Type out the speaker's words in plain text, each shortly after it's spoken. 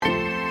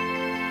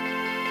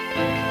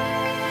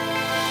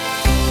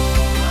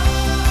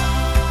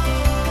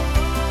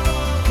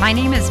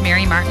My name is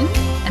Mary Martin,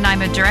 and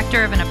I'm a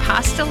director of an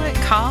apostolate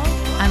called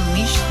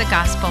Unleash the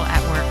Gospel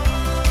at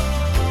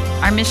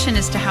Work. Our mission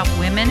is to help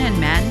women and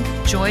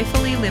men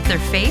joyfully live their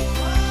faith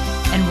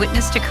and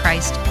witness to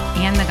Christ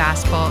and the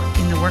gospel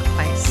in the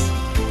workplace.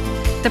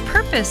 The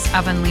purpose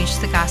of Unleash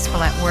the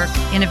Gospel at Work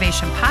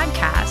Innovation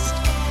podcast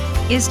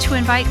is to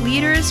invite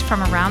leaders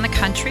from around the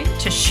country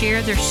to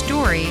share their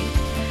story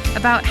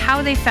about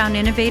how they found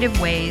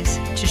innovative ways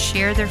to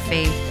share their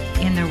faith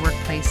in their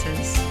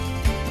workplaces.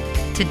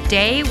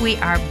 Today, we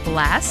are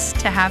blessed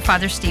to have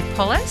Father Steve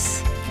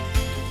Pullis,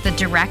 the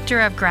Director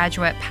of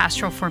Graduate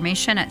Pastoral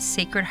Formation at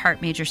Sacred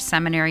Heart Major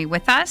Seminary,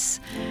 with us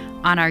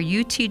on our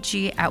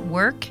UTG at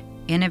Work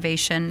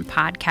Innovation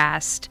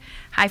podcast.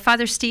 Hi,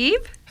 Father Steve.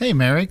 Hey,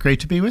 Mary. Great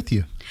to be with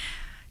you.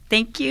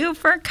 Thank you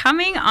for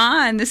coming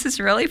on. This is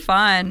really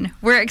fun.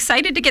 We're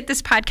excited to get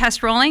this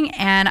podcast rolling,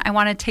 and I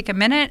want to take a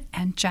minute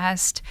and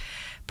just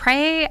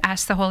pray,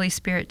 ask the Holy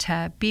Spirit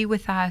to be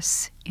with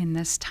us in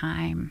this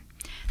time.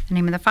 In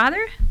the name of the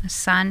Father, the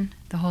Son,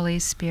 the Holy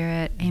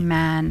Spirit.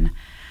 Amen.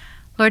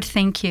 Lord,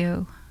 thank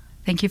you.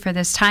 Thank you for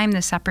this time,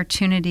 this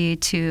opportunity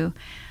to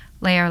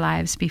lay our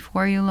lives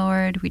before you,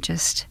 Lord. We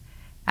just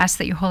ask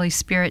that your Holy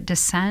Spirit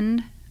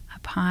descend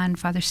upon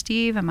Father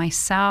Steve and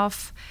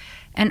myself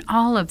and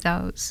all of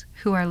those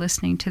who are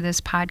listening to this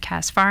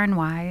podcast far and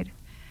wide,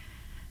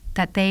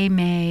 that they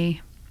may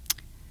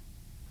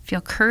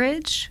feel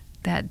courage,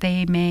 that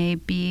they may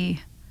be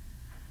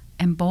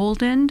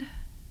emboldened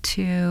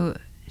to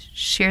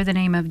share the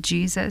name of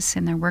Jesus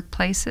in their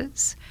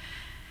workplaces,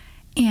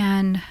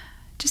 and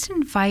just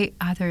invite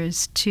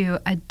others to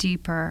a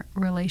deeper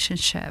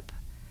relationship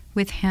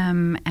with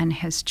him and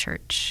his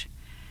church.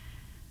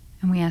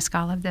 And we ask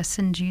all of this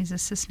in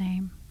Jesus'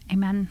 name.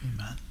 Amen.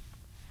 Amen.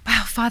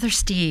 Wow, Father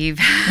Steve,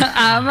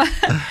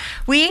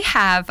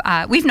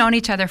 we've known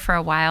each other for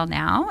a while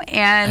now,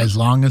 and as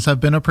long as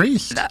I've been a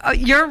priest.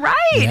 You're right,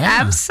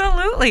 yeah.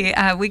 Absolutely.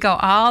 We go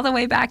all the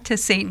way back to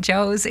St.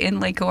 Joe's in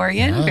Lake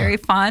Orion. Yeah. Very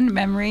fun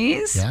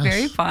memories. Yes.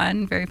 Very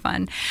fun, very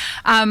fun.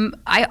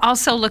 I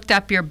also looked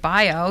up your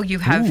bio. You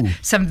have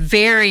some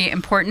very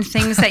important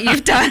things that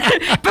you've done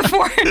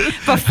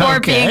before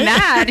being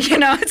that. You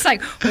know, it's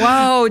like,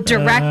 whoa,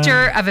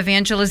 Director of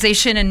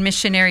Evangelization and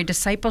Missionary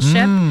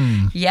Discipleship.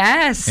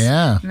 Yes.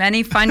 Yeah.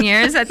 Many fun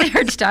years at the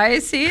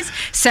Archdiocese.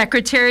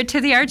 Secretary to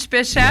the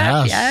Archbishop.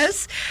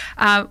 Yes.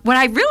 What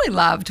I really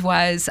loved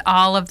was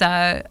all of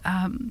the,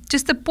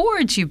 just the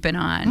boards you've been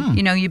on.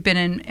 You know, you've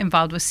been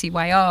involved with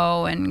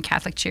CYO and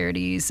Catholic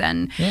Charities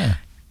and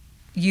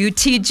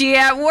UTG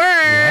at Work.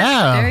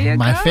 Yeah. There you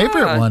my go.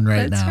 favorite one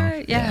right That's now.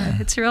 Right. Yeah.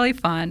 It's really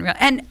fun.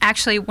 And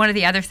actually, one of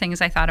the other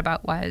things I thought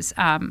about was,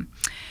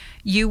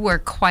 you were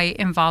quite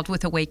involved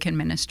with Awaken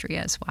Ministry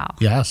as well.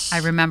 Yes. I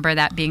remember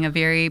that being a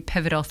very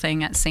pivotal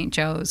thing at St.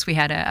 Joe's. We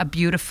had a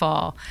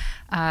beautiful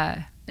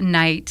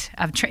night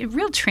of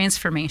real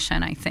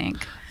transformation, I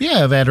think.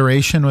 Yeah, of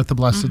adoration with the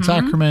Blessed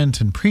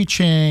Sacrament and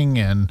preaching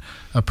and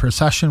a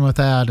procession with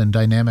that and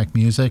dynamic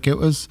music. It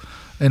was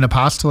an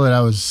apostolate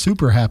I was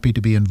super happy to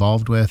be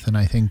involved with, and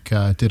I think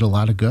did a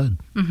lot of good.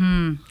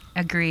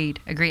 Agreed.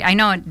 I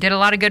know it did a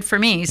lot of good for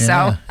me. Yeah,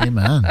 so.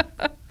 Amen.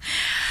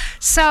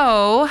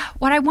 So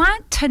what I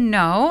want to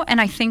know, and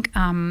I think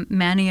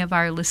many of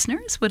our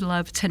listeners would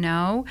love to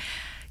know,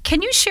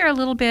 can you share a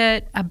little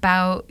bit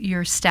about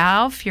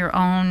yourself, your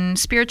own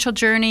spiritual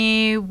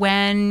journey,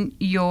 when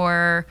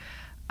your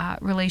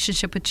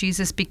relationship with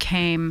Jesus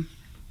became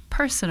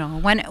personal,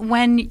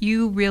 when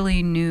you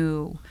really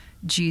knew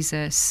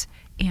Jesus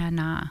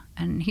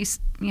and he's,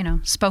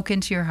 spoke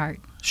into your heart?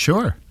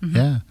 Sure,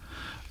 yeah.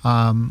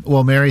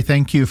 Well, Mary,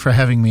 thank you for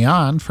having me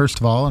on,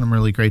 first of all, and I'm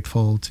really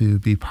grateful to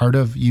be part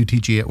of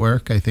UTG at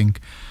Work. I think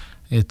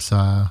it's,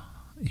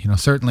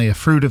 certainly a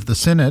fruit of the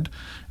Synod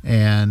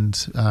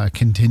and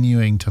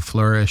continuing to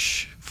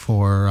flourish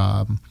for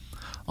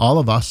all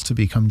of us to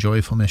become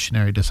joyful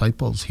missionary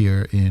disciples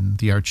here in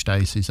the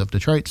Archdiocese of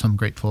Detroit. So I'm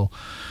grateful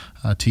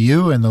to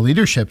you and the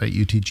leadership at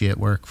UTG at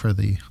Work for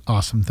the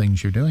awesome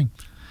things you're doing.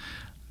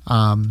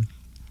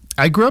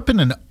 I grew up in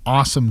an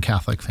awesome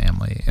Catholic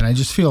family, and I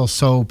just feel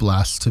so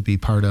blessed to be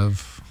part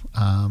of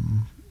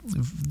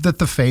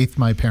the faith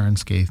my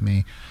parents gave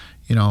me.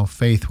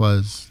 Faith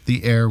was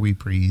the air we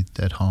breathed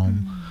at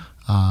home.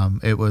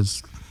 It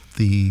was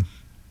the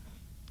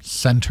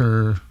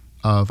center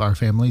of our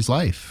family's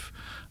life.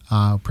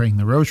 Praying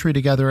the rosary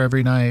together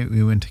every night.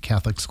 We went to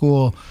Catholic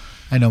school.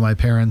 I know my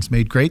parents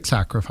made great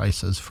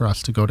sacrifices for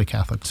us to go to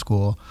Catholic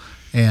school,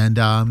 and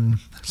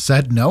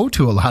said no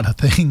to a lot of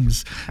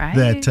things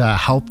that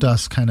helped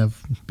us kind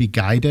of be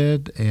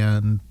guided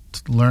and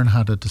learn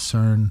how to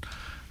discern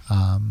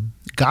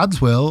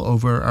God's will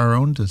over our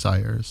own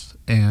desires.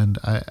 And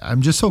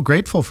I'm just so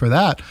grateful for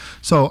that.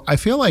 So I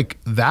feel like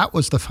that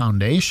was the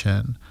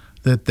foundation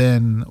that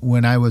then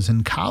when I was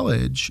in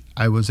college,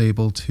 I was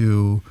able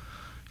to,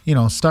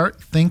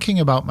 start thinking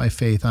about my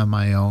faith on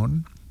my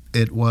own.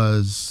 It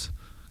was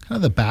kind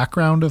of the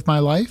background of my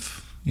life.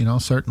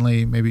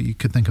 Certainly maybe you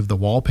could think of the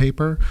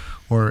wallpaper,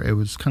 or it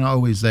was kind of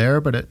always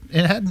there, but it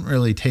hadn't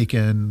really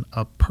taken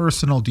a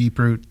personal deep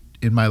root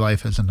in my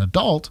life as an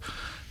adult.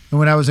 And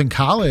when I was in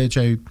college,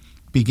 I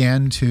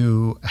began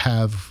to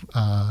have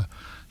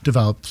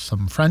developed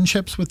some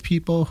friendships with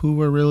people who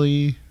were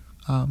really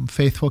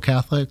faithful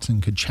Catholics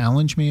and could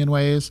challenge me in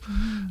ways.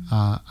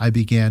 I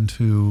began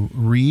to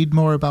read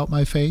more about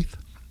my faith.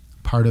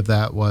 Part of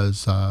that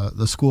was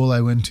the school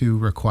I went to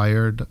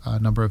required a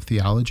number of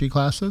theology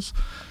classes.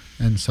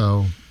 And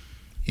so,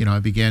 I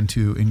began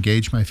to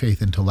engage my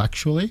faith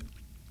intellectually.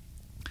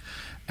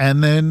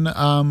 And then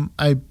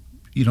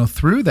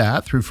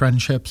through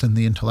friendships and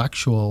the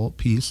intellectual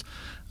piece,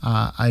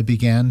 I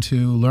began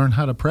to learn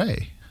how to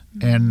pray.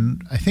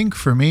 And I think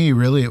for me,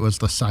 really, it was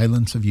the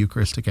silence of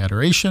Eucharistic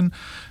adoration,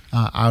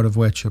 out of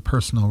which a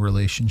personal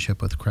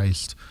relationship with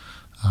Christ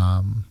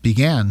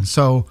began.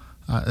 So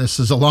this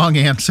is a long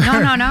answer.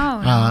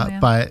 No.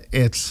 But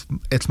it's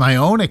my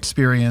own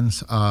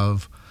experience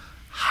of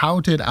how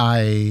did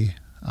I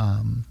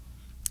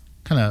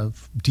kind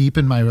of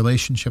deepen my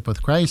relationship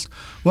with Christ?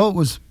 Well, it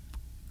was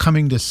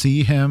coming to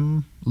see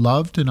him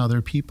loved in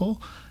other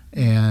people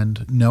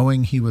and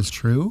knowing he was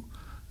true.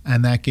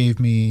 And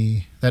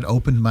that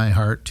opened my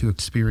heart to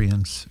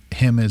experience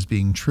him as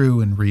being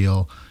true and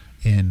real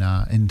in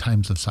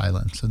times of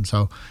silence. And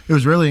so it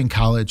was really in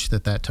college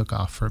that took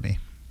off for me.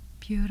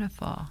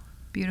 Beautiful.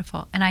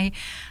 And I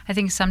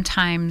think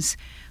sometimes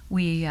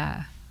we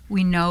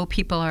know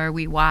people or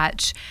we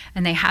watch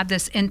and they have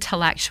this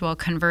intellectual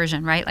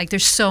conversion, right? Like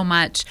there's so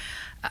much.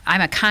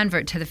 I'm a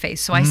convert to the faith.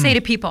 So I say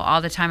to people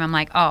all the time, I'm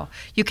like, oh,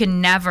 you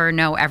can never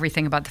know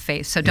everything about the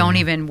faith. So don't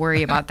even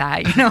worry about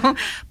that,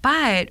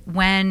 But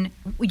when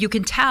you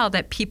can tell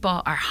that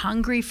people are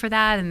hungry for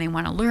that and they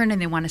want to learn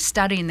and they want to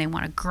study and they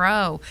want to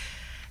grow.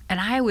 And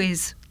I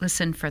always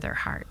listen for their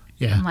heart.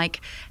 Yeah. I'm like,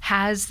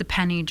 has the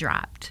penny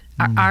dropped?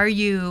 Are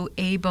you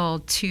able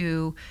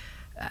to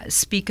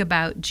speak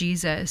about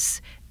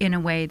Jesus in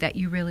a way that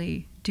you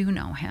really do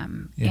know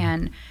him? Yeah.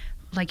 And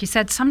like you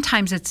said,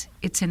 sometimes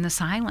it's in the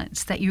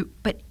silence but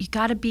you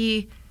got to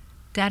be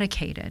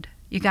dedicated.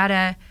 You got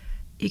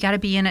to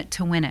be in it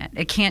to win it.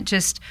 It can't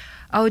just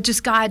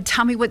God,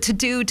 tell me what to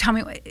do. Tell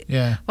me what.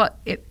 Yeah. Well,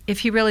 if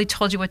he really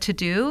told you what to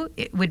do,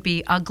 it would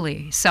be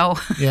ugly. So,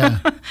 yeah.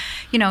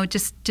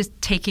 Just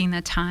taking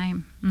the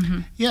time.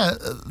 Mm-hmm. Yeah,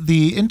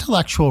 the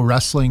intellectual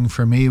wrestling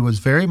for me was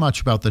very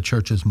much about the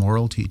church's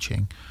moral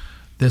teaching.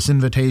 This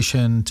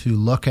invitation to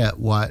look at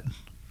what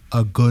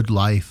a good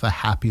life, a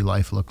happy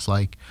life looks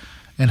like,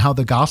 and how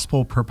the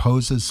gospel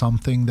proposes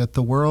something that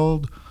the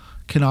world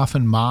can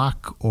often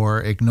mock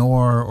or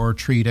ignore or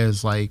treat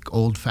as like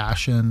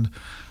old-fashioned.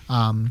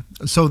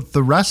 So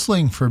the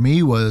wrestling for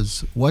me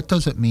was, what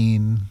does it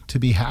mean to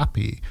be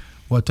happy?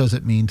 What does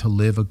it mean to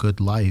live a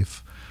good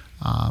life?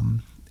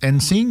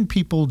 And seeing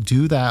people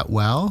do that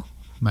well,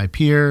 my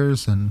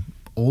peers and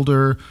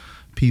older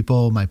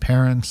people, my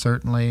parents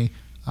certainly,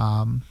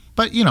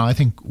 but, I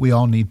think we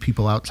all need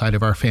people outside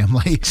of our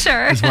family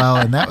as well.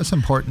 And that was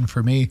important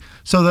for me.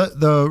 So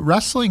the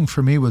wrestling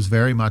for me was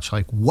very much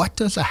like, what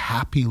does a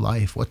happy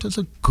life, what does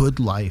a good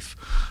life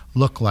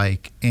look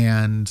like?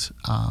 And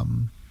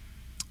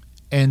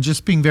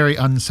just being very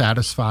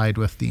unsatisfied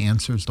with the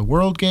answers the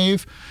world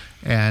gave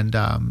and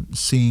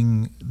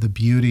seeing the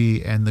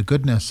beauty and the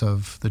goodness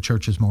of the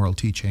church's moral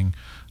teaching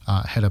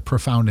had a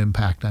profound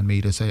impact on me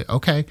to say,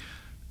 okay,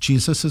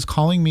 Jesus is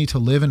calling me to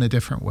live in a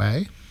different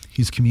way.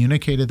 He's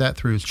communicated that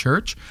through his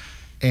church,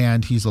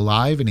 and he's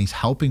alive, and he's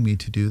helping me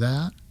to do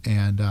that.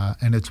 And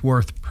it's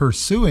worth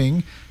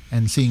pursuing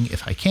and seeing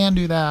if I can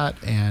do that,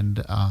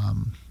 and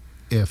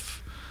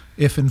if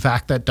in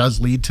fact that does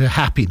lead to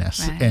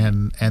happiness. Right.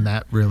 And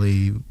that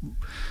really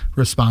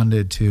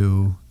responded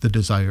to the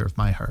desire of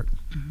my heart.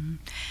 Mm-hmm.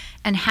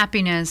 And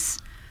happiness,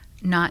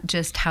 not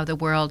just how the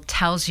world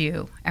tells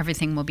you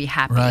everything will be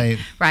happy.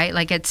 Right?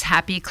 Like it's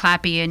happy,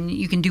 clappy, and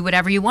you can do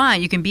whatever you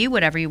want. You can be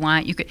whatever you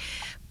want. You could.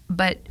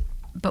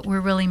 But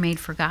we're really made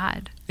for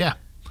God. Yeah.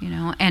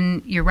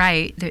 And you're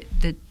right.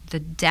 The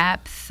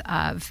depth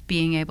of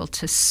being able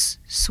to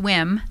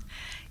swim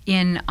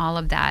in all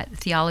of that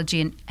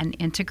theology and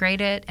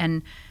integrate it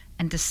and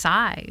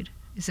decide,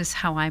 is this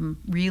how I'm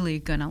really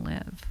going to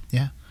live?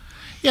 Yeah.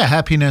 Yeah,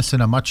 happiness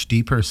in a much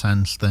deeper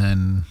sense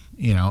than,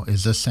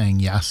 is this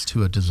saying yes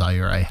to a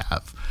desire I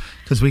have?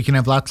 Because we can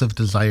have lots of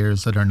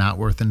desires that are not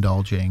worth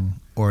indulging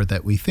or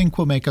that we think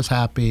will make us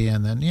happy,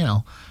 and then,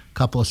 a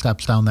couple of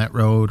steps down that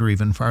road or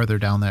even farther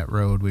down that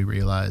road, we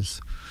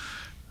realize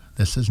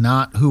this is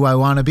not who I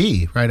want to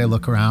be, right? I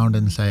look around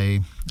and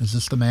say, is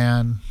this the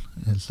man?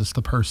 Is this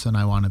the person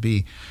I want to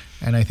be?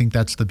 And I think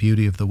that's the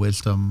beauty of the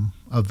wisdom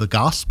of the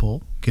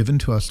gospel given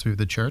to us through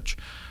the church,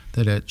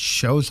 that it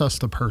shows us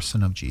the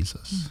person of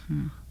Jesus,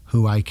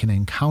 who I can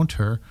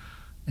encounter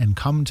and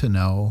come to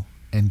know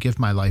and give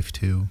my life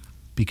to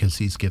because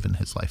he's given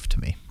his life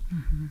to me.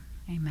 Mm-hmm.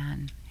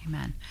 Amen.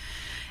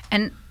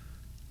 And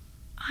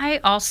I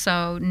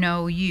also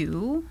know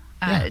you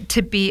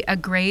to be a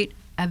great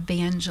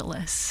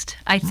evangelist.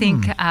 I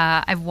think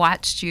I've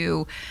watched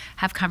you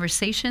have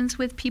conversations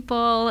with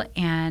people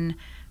and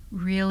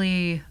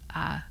really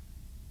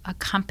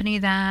accompany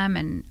them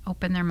and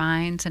open their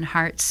minds and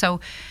hearts.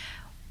 So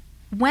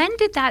When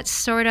did that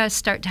sort of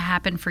start to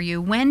happen for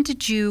you? When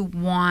did you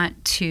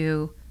want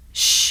to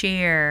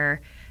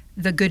share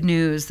the good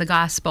news, the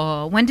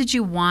gospel? When did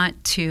you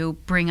want to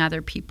bring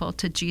other people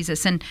to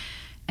Jesus? And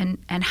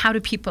how do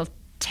people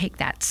take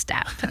that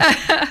step?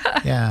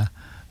 Yeah.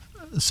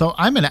 So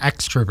I'm an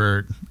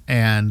extrovert,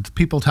 and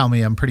people tell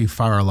me I'm pretty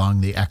far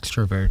along the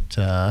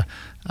extrovert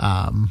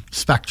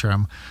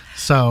spectrum.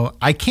 So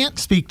I can't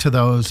speak to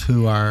those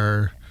who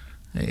are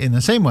in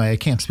the same way. I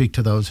can't speak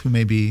to those who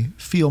maybe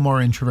feel more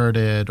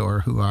introverted or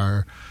who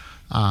are,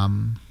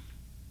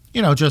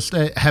 just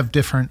have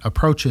different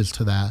approaches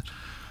to that.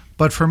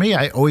 But for me,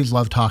 I always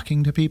love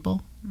talking to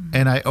people,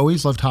 and I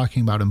always love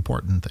talking about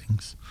important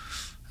things.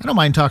 I don't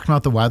mind talking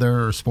about the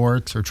weather or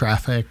sports or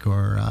traffic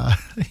or,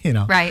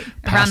 right,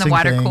 around the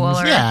water things.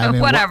 cooler, yeah,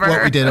 whatever.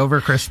 What we did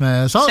over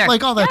Christmas, all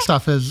that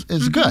stuff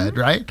is good,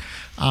 right?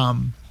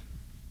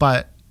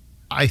 But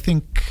I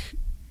think,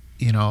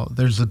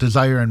 there's a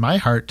desire in my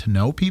heart to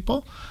know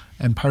people,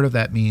 and part of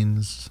that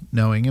means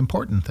knowing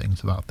important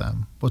things about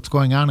them, what's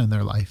going on in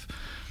their life.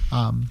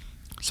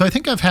 So I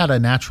think I've had a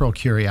natural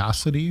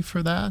curiosity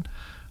for that.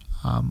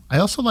 I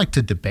also like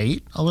to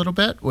debate a little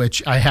bit,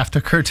 which I have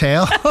to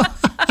curtail.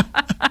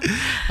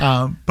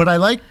 But I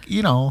like,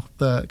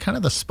 the kind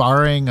of the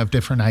sparring of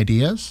different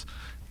ideas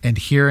and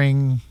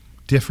hearing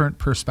different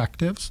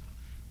perspectives.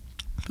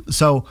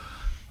 So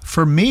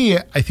for me,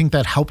 I think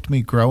that helped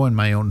me grow in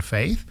my own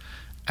faith.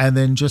 And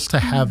then just to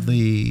have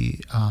the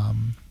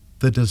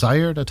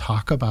desire to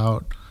talk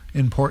about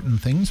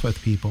important things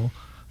with people,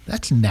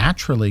 that's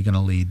naturally going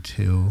to lead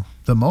to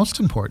the most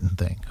important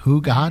thing,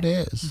 who God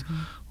is.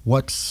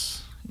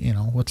 What's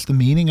the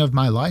meaning of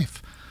my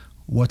life?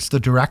 What's the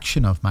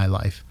direction of my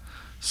life?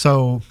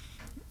 So,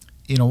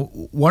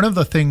 one of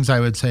the things I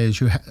would say is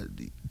you have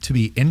to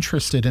be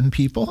interested in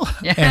people.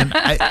 Yeah. And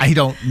I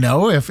don't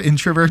know if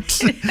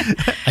introverts,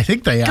 I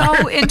think they are.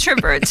 Go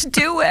introverts,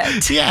 do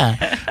it.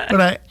 Yeah.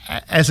 But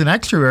as an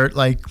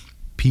extrovert,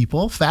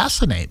 people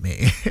fascinate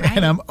me. Right.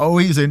 And I'm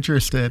always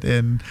interested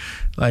in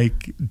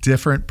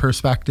different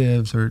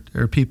perspectives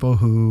or people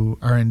who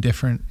are in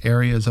different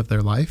areas of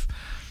their life.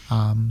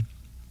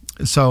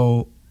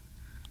 So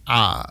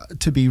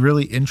to be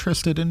really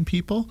interested in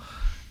people,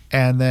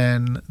 and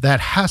then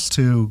that has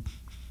to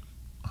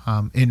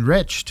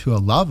enrich to a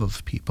love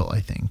of people,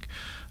 I think.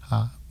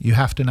 You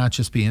have to not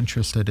just be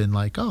interested in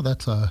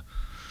that's a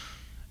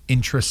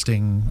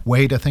interesting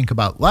way to think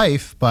about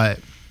life, but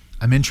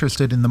I'm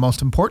interested in the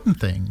most important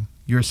thing,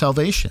 your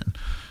salvation,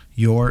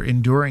 your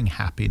enduring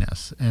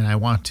happiness. And I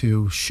want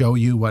to show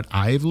you what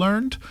I've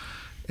learned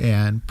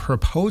and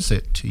propose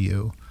it to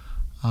you.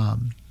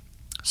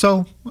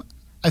 So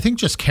I think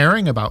just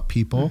caring about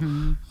people,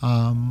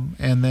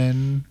 and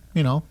then,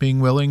 being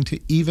willing to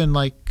even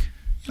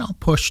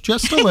push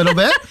just a little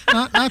bit,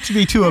 not to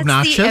be too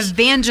obnoxious.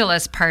 The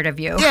evangelist part of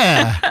you.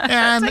 Yeah.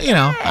 And,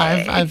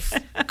 I've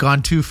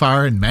gone too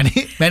far in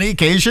many, many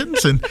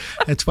occasions, and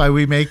that's why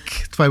we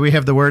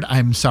have the word,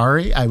 I'm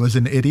sorry, I was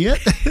an idiot.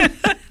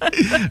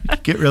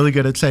 Get really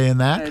good at saying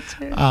that. That's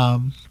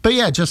right. But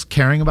yeah, just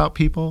caring about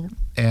people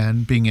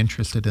and being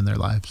interested in their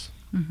lives.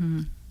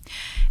 And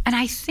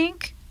I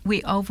think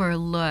we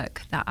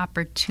overlook the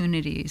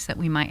opportunities that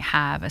we might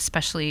have,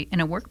 especially in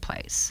a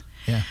workplace.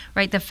 Yeah.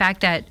 Right? The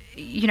fact that,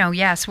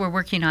 yes, we're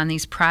working on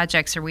these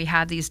projects or we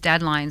have these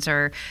deadlines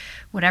or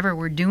whatever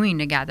we're doing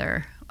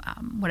together,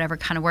 whatever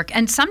kind of work.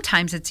 And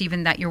sometimes it's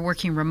even that you're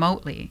working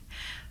remotely.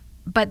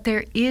 But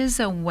there is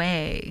a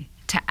way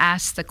to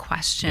ask the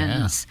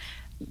questions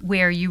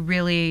where you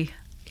really,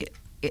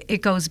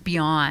 it goes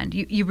beyond.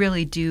 You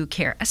really do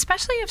care,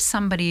 especially if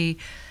somebody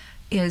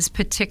is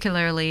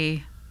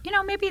particularly,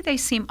 maybe they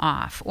seem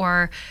off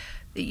or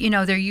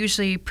they're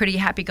usually pretty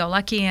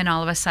happy-go-lucky and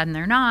all of a sudden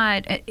they're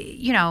not,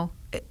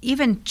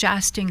 even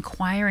just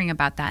inquiring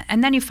about that.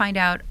 And then you find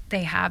out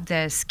they have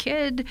this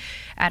kid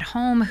at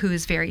home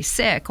who's very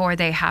sick, or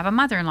they have a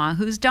mother-in-law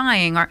who's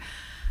dying, or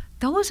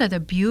those are the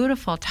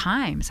beautiful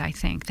times, I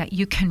think, that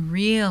you can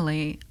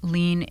really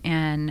lean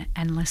in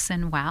and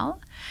listen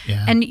well.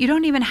 Yeah. And you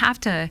don't even have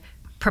to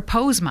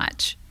propose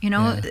much.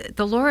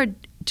 The Lord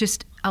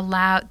just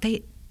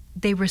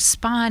they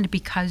respond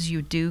because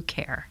you do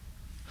care.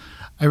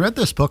 I read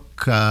this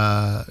book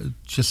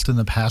just in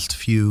the past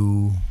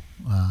few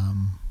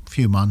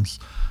months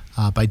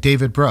by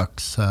David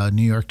Brooks, a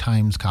New York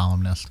Times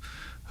columnist,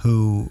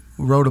 who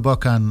wrote a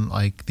book on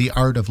the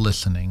art of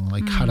listening,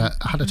 how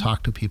to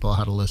talk to people,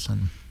 how to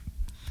listen.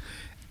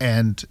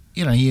 And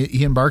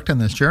he embarked on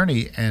this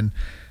journey, and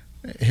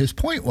his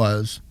point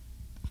was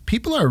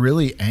people are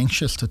really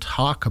anxious to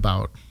talk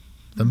about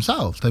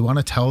themselves. They want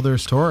to tell their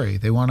story.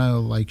 They want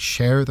to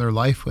share their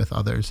life with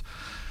others.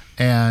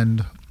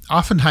 And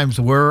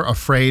oftentimes we're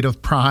afraid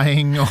of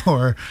prying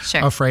or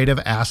afraid of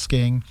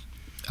asking.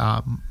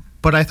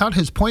 But I thought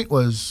his point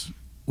was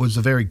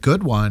a very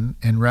good one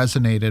and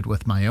resonated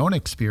with my own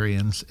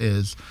experience.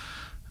 Is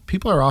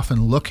people are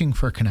often looking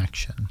for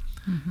connection.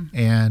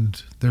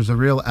 And there's a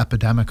real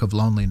epidemic of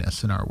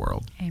loneliness in our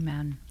world.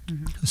 Amen.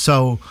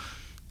 So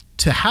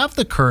to have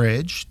the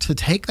courage to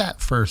take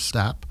that first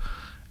step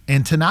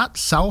and to not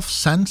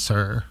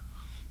self-censor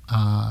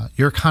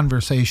your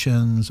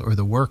conversations or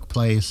the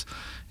workplace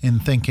in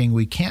thinking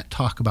we can't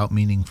talk about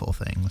meaningful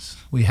things.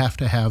 We have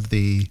to have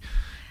the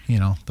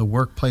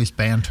workplace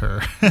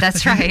banter.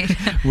 That's right.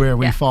 Where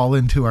we fall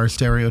into our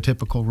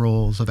stereotypical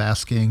roles of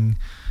asking,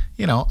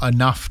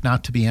 enough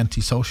not to be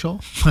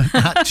antisocial,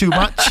 not too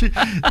much,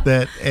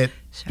 that it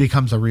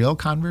becomes a real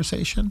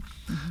conversation.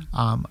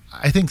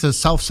 I think the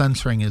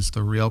self-censoring is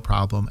the real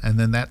problem, and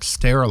then that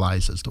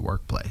sterilizes the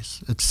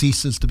workplace. It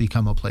ceases to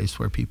become a place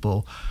where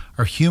people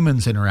are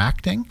humans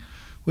interacting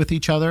with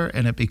each other,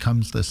 and it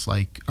becomes this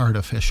like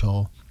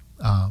artificial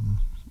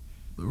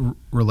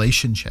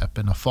relationship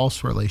and a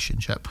false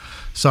relationship.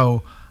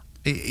 So,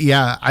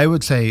 yeah, I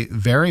would say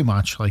very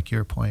much like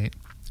your point,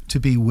 to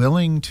be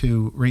willing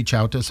to reach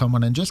out to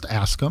someone and just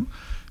ask them.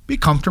 Be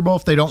comfortable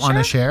if they don't want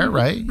to share,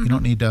 right? You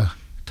don't need to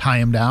tie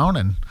them down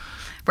and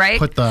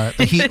put the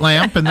heat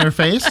lamp in their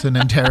face and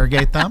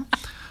interrogate them.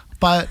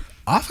 But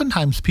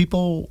oftentimes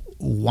people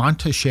want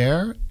to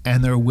share,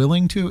 and they're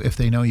willing to if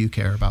they know you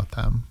care about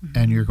them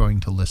and you're going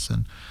to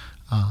listen.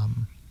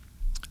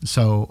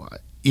 So,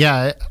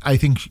 yeah, I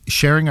think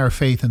sharing our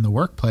faith in the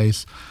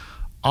workplace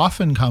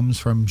often comes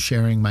from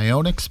sharing my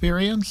own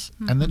experience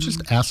and then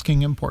just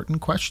asking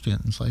important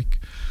questions like,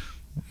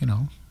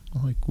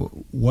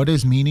 what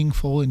is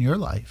meaningful in your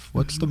life?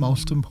 What's the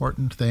most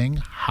important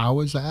thing? How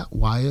is that?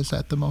 Why is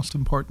that the most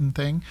important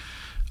thing?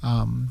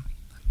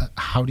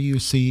 How do you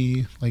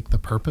see like the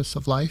purpose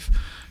of life?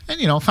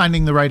 And,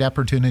 finding the right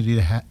opportunity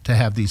to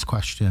have these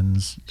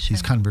questions,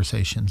 these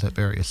conversations at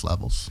various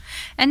levels.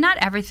 And not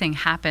everything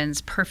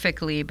happens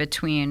perfectly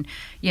between,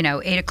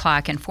 8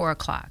 o'clock and 4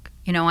 o'clock.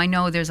 I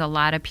know there's a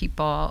lot of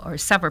people, or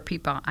several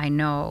people I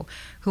know,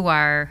 who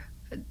are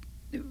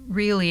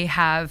really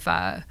have,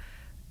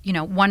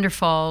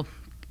 wonderful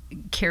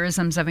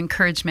charisms of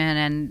encouragement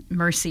and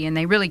mercy, and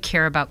they really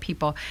care about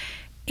people.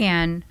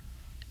 And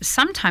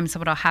sometimes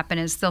what will happen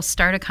is they'll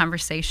start a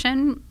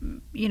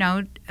conversation,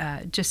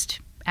 just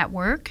at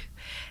work.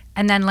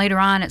 And then later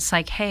on, it's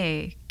like,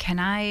 hey, can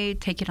I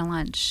take you to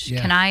lunch?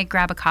 Yeah. Can I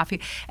grab a coffee?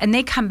 And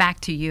they come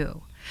back to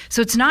you.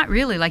 So it's not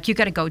really like you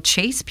got to go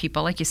chase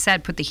people, like you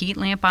said, put the heat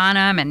lamp on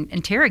them and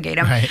interrogate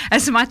them,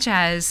 as much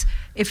as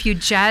if you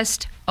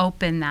just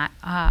open that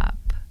up,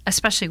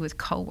 especially with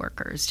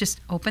coworkers,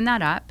 just open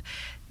that up.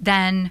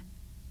 Then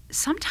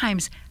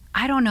sometimes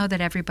I don't know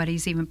that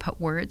everybody's even put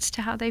words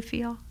to how they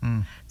feel.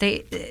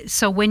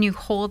 So when you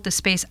hold the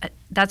space,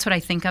 that's what I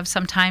think of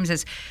sometimes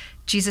is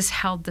Jesus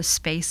held the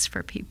space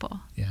for people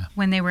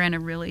when they were in a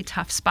really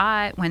tough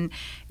spot, when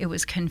it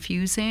was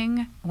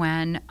confusing,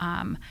 when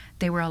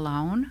they were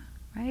alone,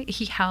 right?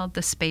 He held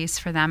the space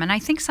for them. And I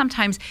think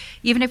sometimes,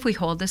 even if we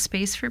hold the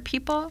space for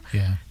people,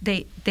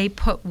 they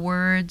put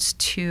words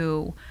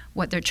to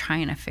what they're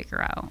trying to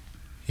figure out.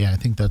 Yeah, I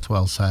think that's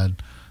well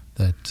said,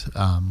 that,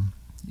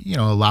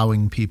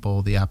 allowing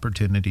people the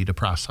opportunity to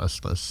process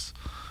this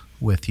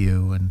with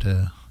you and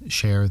to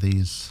share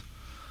these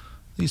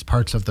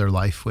parts of their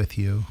life with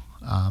you.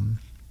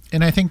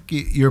 And I think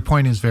your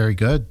point is very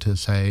good to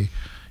say,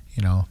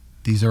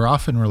 these are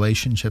often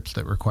relationships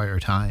that require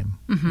time,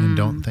 and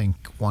don't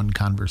think one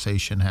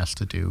conversation has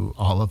to do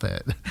all of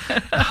it.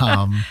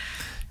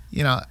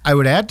 I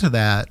would add to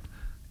that,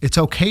 it's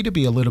okay to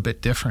be a little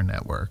bit different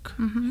at work.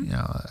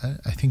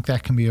 I think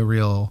that can be a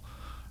real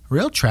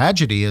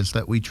tragedy, is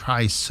that we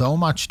try so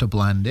much to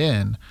blend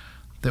in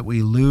that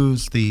we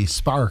lose the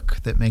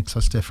spark that makes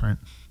us different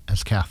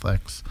as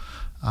Catholics.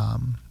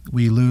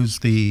 We lose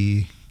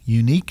the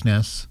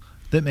uniqueness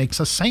that makes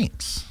us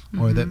saints,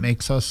 or that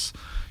makes us,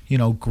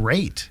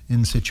 great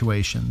in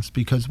situations,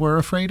 because we're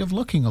afraid of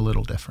looking a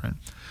little different.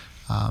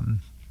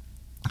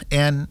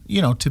 And,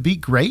 to be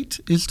great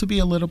is to be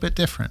a little bit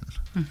different.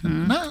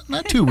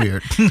 Not too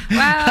weird.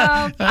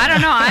 Well, I don't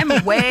know.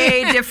 I'm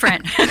way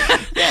different.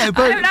 But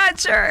I'm not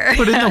sure.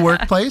 But in the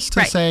workplace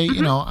to say,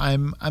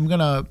 I'm going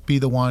to be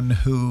the one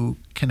who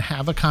can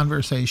have a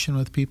conversation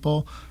with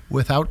people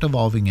without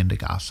devolving into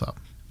gossip.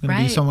 I'm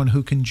going to be someone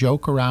who can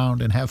joke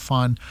around and have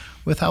fun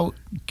without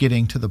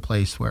getting to the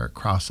place where it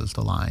crosses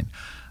the line.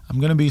 I'm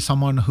going to be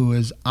someone who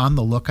is on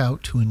the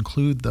lookout to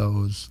include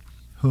those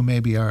who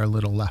maybe are a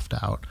little left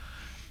out.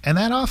 And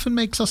that often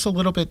makes us a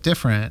little bit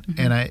different.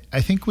 And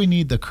I think we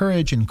need the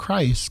courage in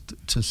Christ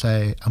to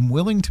say, I'm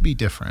willing to be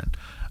different.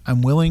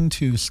 I'm willing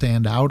to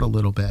stand out a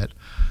little bit.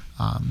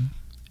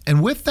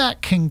 And with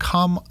that can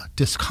come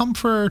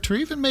discomfort, or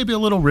even maybe a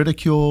little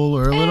ridicule,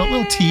 or a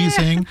little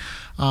teasing.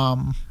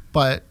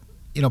 But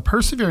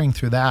persevering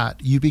through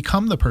that, you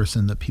become the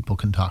person that people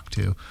can talk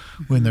to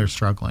when they're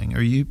struggling,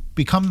 or you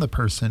become the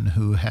person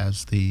who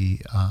has the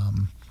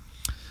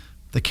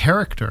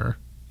character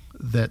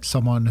that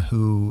someone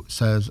who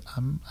says,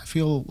 I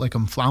feel like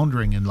I'm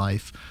floundering in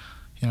life.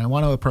 I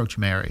want to approach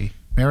Mary.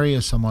 Mary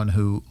is someone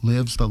who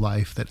lives the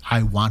life that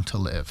I want to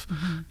live.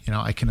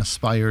 I can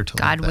aspire to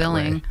live that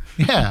willing.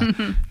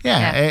 Way.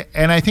 Yeah.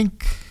 And I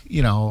think,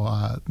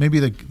 maybe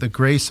the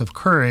grace of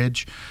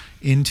courage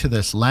into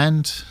this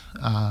Lent,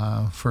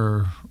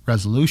 for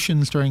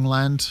resolutions during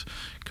Lent,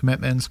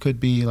 commitments could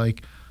be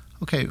like,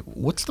 okay,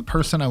 what's the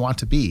person I want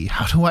to be?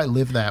 How do I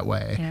live that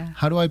way? Yeah.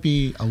 How do I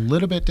be a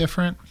little bit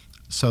different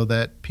so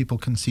that people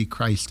can see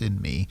Christ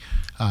in me,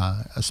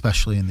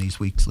 especially in these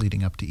weeks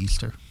leading up to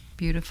Easter?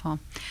 Beautiful.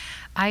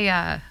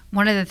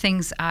 One of the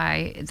things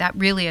that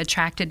really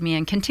attracted me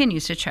and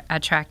continues to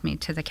attract me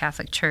to the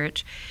Catholic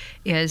Church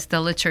is the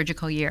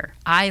liturgical year.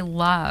 I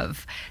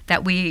love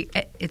that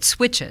it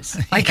switches.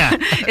 Like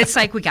it's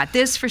like we got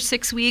this for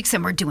 6 weeks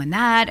and we're doing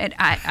that, and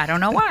I don't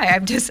know why.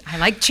 I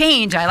like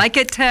change. I like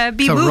it to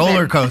be moving. It's a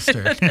roller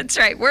coaster. That's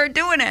right. We're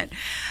doing it.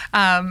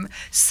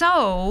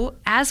 So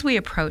as we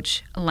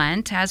approach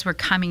Lent, as we're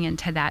coming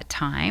into that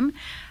time,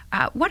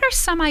 what are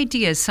some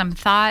ideas, some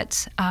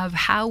thoughts of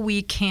how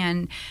we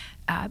can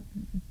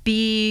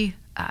be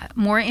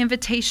more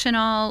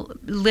invitational,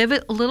 live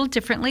it a little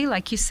differently,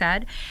 like you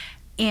said,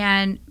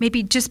 and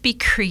maybe just be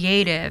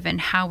creative in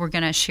how we're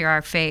going to share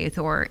our faith,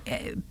 or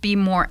be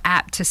more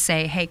apt to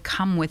say, hey,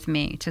 come with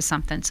me to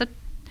something. So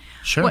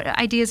Sure. What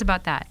ideas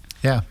about that?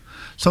 Yeah.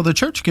 So the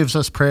church gives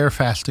us prayer,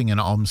 fasting, and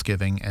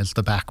almsgiving as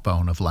the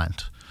backbone of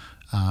Lent.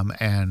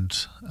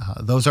 And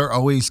those are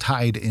always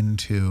tied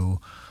into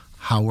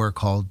how we're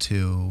called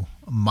to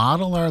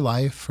model our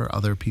life for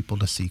other people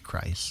to see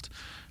Christ.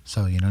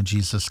 So,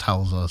 Jesus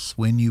tells us,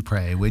 when you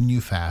pray, when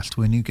you fast,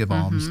 when you give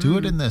alms, do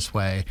it in this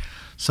way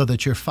so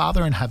that your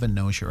Father in heaven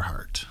knows your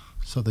heart,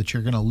 so that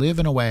you're going to live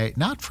in a way,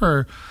 not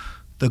for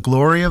the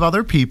glory of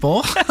other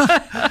people,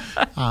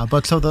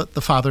 but so that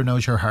the Father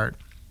knows your heart,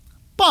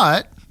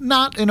 but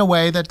not in a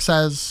way that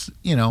says,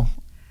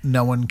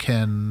 no one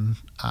can,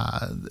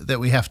 that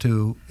we have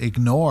to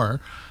ignore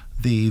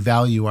the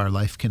value our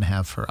life can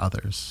have for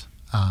others.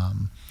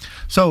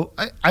 So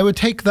I would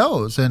take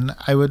those and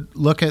I would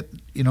look at,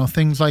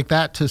 things like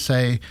that to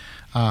say,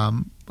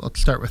 let's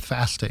start with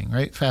fasting,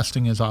 right?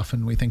 Fasting is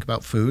often we think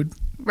about food.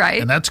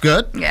 Right. And that's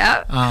good.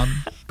 Yeah.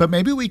 But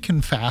maybe we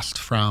can fast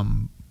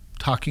from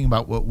talking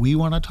about what we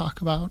want to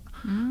talk about,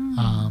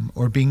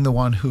 or being the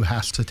one who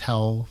has to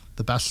tell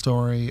the best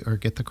story or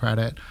get the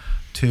credit,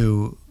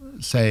 to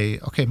say,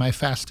 okay, my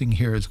fasting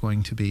here is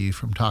going to be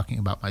from talking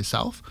about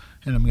myself,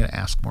 and I'm going to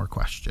ask more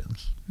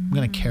questions. I'm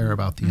going to care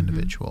about the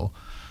individual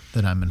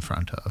that I'm in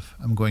front of.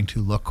 I'm going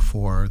to look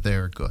for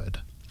their good.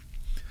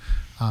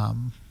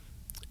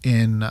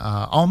 In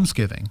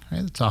almsgiving,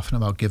 right? It's often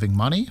about giving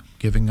money.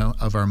 Giving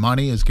of our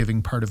money is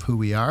giving part of who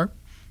we are.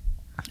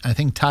 I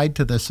think tied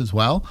to this as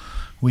well,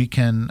 we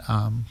can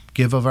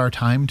give of our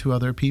time to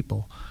other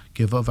people,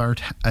 give of our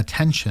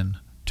attention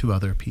to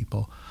other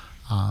people,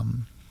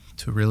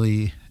 to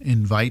really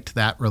invite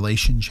that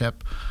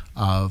relationship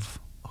of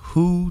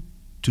who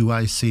do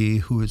I see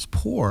who is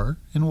poor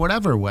in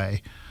whatever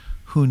way,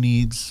 who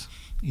needs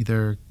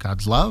either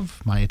God's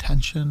love, my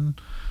attention,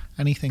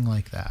 anything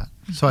like that.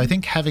 So I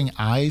think having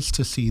eyes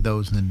to see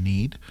those in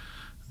need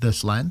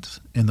this Lent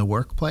in the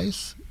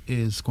workplace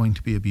is going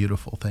to be a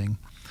beautiful thing.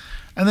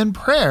 And then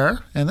prayer,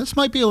 and this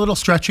might be a little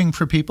stretching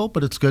for people,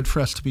 but it's good for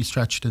us to be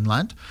stretched in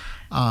Lent.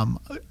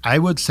 I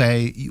would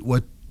say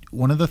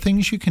one of the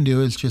things you can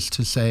do is just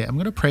to say, I'm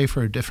going to pray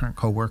for a different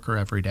coworker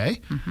every day,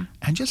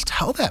 and just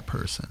tell that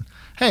person,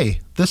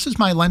 hey, this is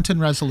my Lenten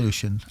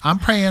resolution. I'm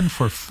praying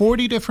for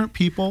 40 different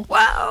people.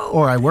 Wow.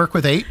 Or I work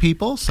with 8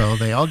 people, so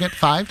they all get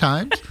 5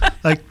 times.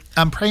 Like,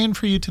 I'm praying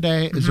for you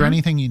today. Is there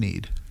anything you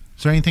need?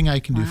 Is there anything I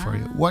can do for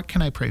you? What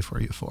can I pray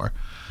for you for?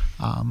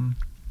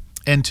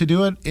 And to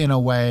do it in a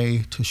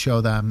way to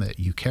show them that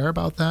you care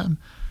about them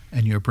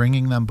and you're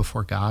bringing them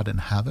before God in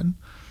heaven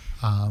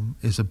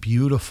is a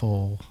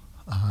beautiful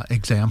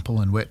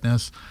example and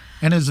witness,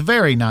 and is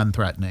very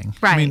non-threatening.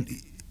 Right. I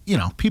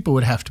mean, people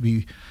would have to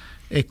be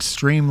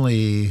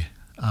extremely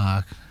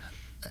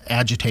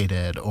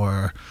agitated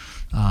or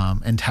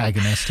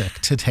antagonistic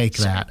to take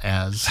that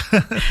as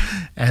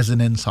as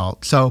an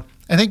insult. So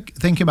I think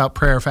thinking about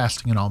prayer,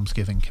 fasting, and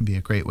almsgiving can be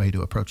a great way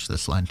to approach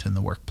this Lent in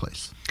the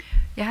workplace.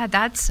 Yeah,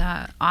 that's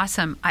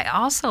awesome. I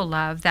also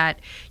love that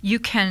you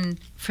can,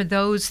 for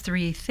those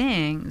 3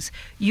 things,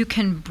 you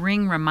can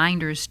bring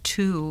reminders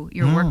to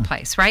your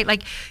workplace, right?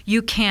 Like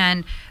you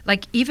can,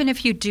 even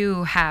if you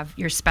do have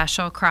your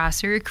special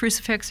cross or your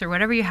crucifix or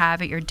whatever you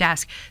have at your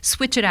desk,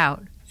 switch it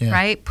out,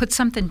 right? Put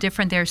something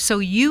different there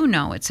so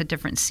it's a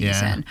different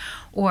season.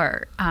 Yeah.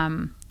 Or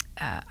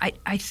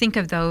I think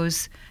of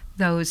those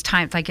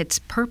times, like it's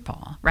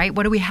purple, right?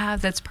 What do we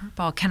have that's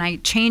purple? Can I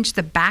change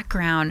the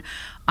background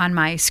on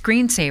my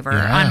screensaver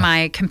on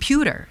my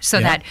computer so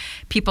that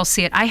people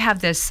see it? I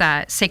have this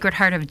Sacred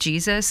Heart of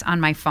Jesus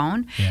on my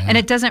phone, and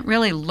it doesn't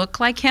really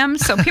look like him,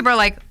 so people are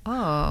like,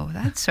 oh,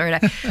 that's sort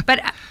of.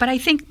 But I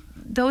think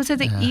those are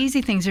the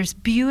easy things. There's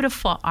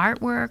beautiful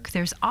artwork.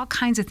 There's all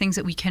kinds of things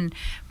that we can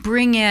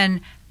bring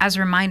in as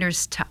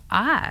reminders to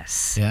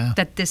us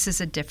that this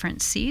is a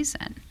different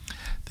season.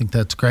 I think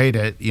that's great.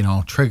 It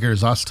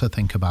triggers us to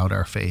think about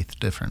our faith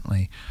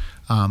differently.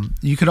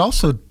 You could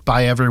also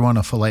buy everyone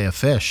a fillet of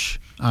fish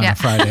on a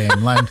Friday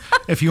in Lent.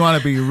 If you want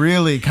to be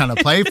really kind of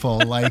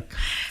playful, like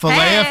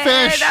fillet of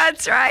fish.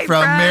 That's right,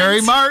 from friends.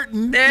 Mary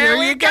Martin. There Here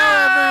we you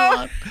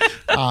go.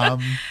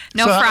 Everyone.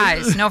 No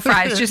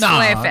fries, just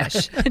fillet of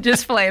fish.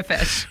 Just fillet of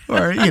fish.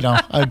 Or,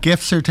 a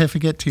gift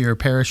certificate to your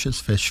parish's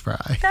fish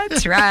fry.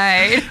 That's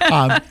right.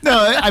 No,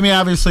 I mean,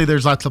 obviously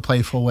there's lots of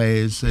playful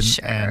ways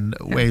Sure. and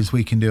ways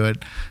we can do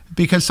it,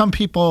 because some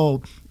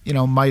people,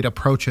 might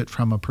approach it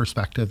from a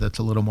perspective that's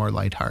a little more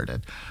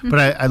lighthearted. Mm-hmm. But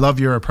I love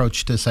your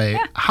approach to say,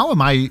 how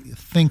am I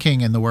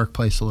thinking in the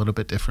workplace a little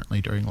bit differently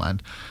during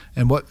Lent?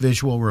 And what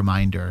visual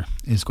reminder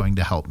is going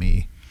to help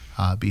me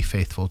be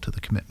faithful to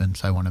the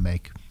commitments I want to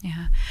make?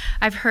 Yeah.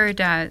 I've heard,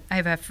 I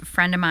have a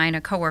friend of mine,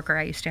 a coworker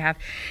I used to have,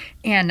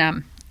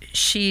 and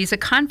she's a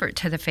convert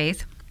to the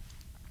faith.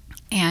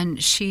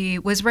 And she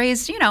was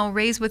raised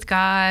with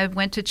God,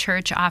 went to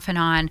church off and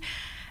on.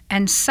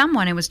 And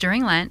it was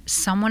during Lent,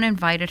 someone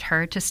invited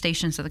her to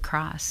Stations of the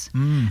Cross.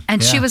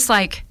 And she was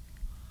like,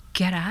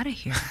 get out of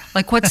here.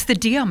 Like, what's the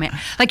deal, man?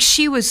 Like,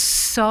 she was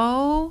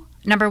so,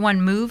 number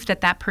one, moved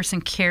that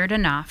person cared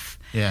enough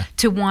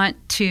to want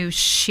to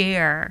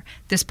share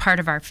this part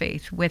of our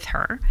faith with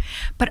her.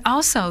 But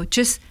also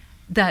just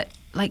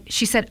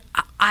she said,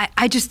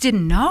 I just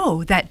didn't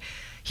know that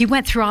he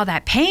went through all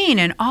that pain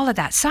and all of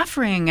that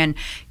suffering. And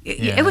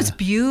it was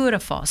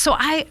beautiful. So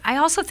I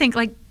also think,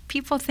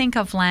 people think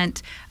of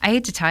Lent. I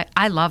hate to tell you,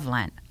 I love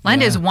Lent.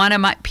 Lent is one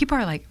of my, people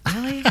are like,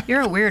 really?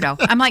 You're a weirdo.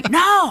 I'm like,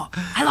 no,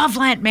 I love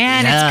Lent,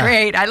 man. Yeah. It's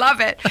great. I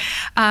love it.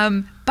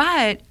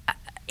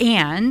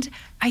 And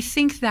I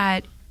think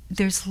that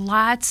there's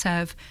lots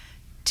of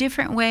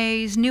different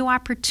ways, new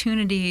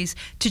opportunities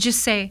to just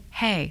say,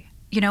 hey,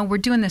 we're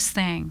doing this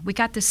thing. We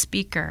got this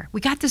speaker.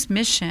 We got this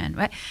mission.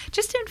 Right?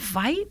 Just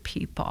invite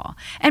people.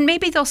 And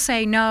maybe they'll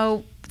say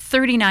no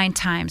 39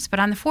 times, but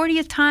on the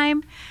 40th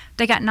time,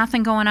 they got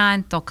nothing going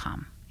on, they'll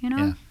come,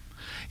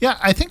 Yeah,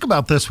 I think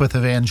about this with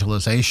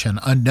evangelization.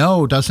 A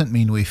no doesn't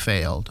mean we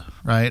failed,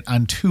 right?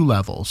 On two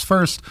levels.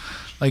 First,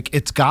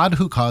 it's God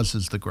who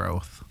causes the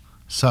growth.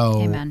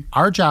 So Amen.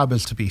 Our job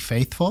is to be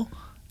faithful.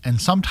 And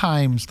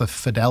sometimes the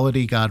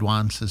fidelity God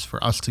wants is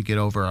for us to get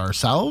over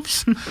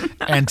ourselves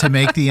and to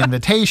make the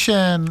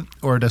invitation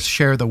or to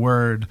share the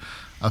word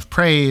of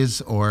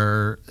praise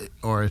or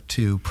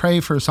to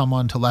pray for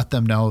someone to let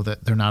them know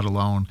that they're not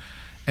alone.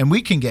 And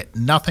we can get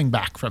nothing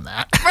back from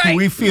that. Right.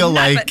 We feel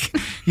like,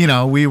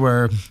 we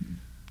were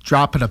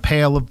dropping a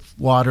pail of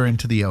water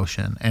into the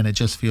ocean and it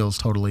just feels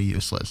totally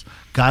useless.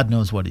 God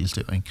knows what he's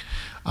doing.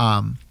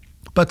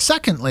 But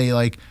secondly,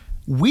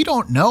 we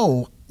don't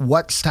know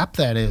what step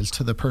that is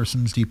to the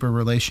person's deeper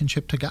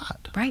relationship to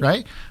God.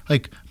 Right?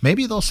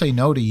 Maybe they'll say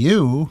no to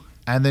you,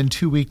 and then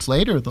 2 weeks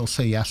later they'll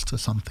say yes to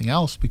something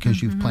else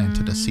because you've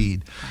planted a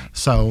seed. Right.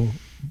 So,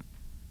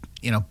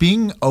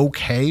 being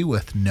okay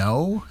with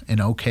no and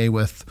okay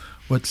with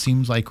what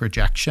seems like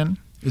rejection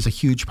is a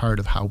huge part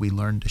of how we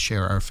learn to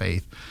share our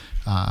faith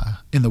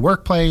in the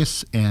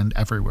workplace and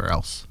everywhere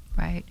else.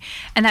 Right.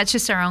 And that's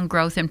just our own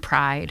growth and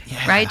pride,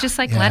 right? Just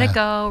let it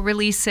go,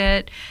 release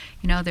it.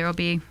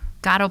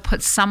 God will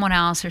put someone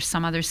else or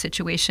some other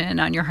situation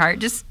on your heart.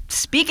 Just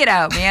speak it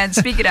out, man.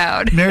 Speak it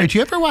out. Mary, do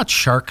you ever watch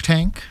Shark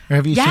Tank? Or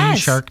have you seen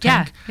Shark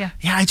Tank? Yeah.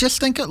 Yeah, I just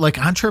think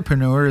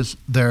entrepreneurs,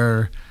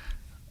 their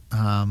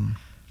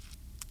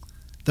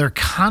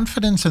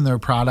confidence in their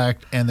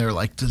product and their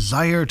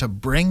desire to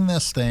bring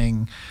this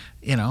thing,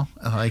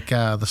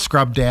 the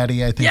Scrub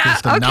Daddy, I think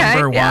is the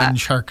number one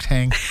Shark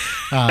Tank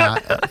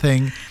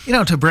thing,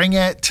 to bring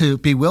it, to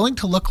be willing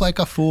to look like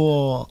a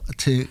fool,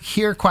 to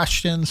hear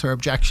questions or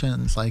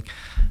objections.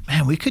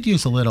 Man, we could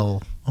use a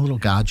little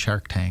God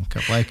Shark Tank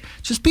of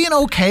just being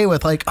okay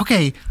with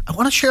okay, I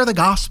want to share the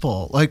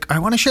gospel. I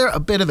want to share a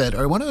bit of it,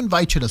 or I want to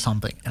invite you to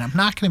something. And I'm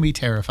not going to be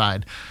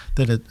terrified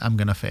that I'm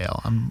going to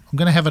fail. I'm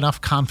going to have enough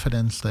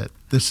confidence that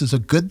this is a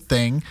good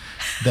thing,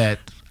 that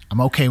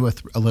I'm okay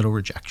with a little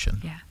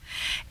rejection. Yeah.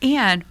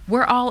 And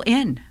we're all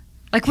in.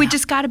 We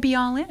just got to be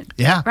all in.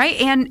 Yeah. Right?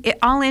 And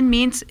all in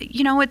means,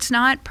 it's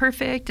not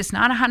perfect. It's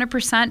not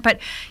 100%, but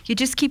you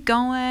just keep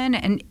going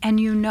and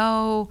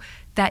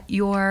that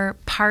you're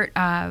part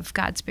of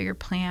God's bigger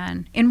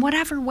plan in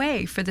whatever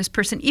way for this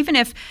person. Even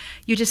if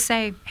you just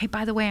say, hey,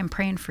 by the way, I'm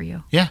praying for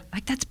you. Yeah.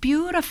 That's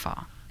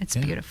beautiful. It's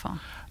beautiful.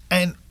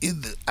 And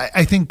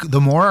I think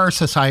the more our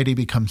society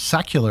becomes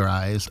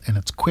secularized, and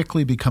it's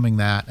quickly becoming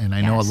that, and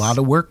I know a lot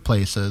of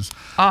workplaces,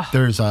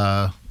 there's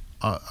a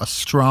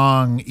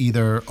strong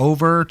either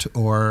overt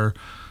or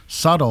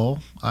subtle,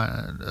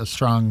 a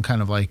strong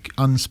kind of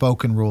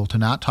unspoken rule to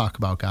not talk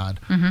about God.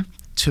 Mm-hmm.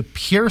 To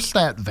pierce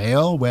that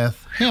veil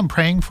with, hey, I'm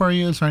praying for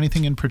you, is there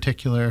anything in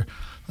particular?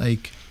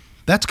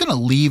 That's going to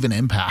leave an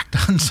impact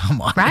on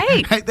someone.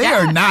 Right. They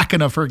are not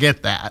going to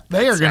forget that.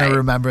 They are going to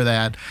remember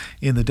that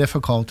in the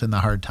difficult and the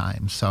hard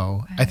times.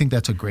 So I think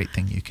that's a great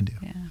thing you can do.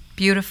 Yeah.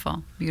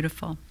 Beautiful,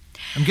 beautiful.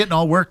 I'm getting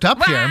all worked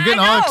up here. I'm getting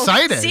all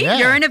excited. See,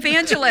 you're an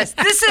evangelist.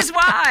 This is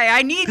why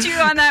I need you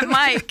on that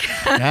mic.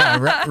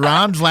 Yeah,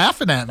 Ron's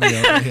laughing at me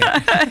over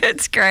here.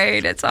 It's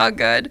great. It's all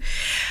good.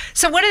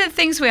 So one of the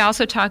things we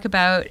also talk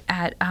about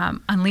at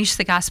Unleash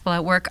the Gospel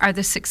at Work are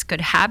the 6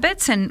 good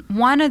habits. And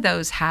one of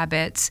those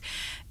habits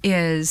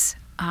is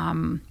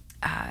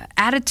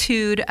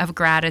attitude of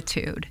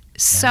gratitude.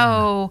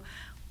 So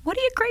what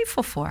are you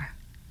grateful for?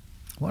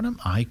 What am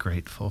I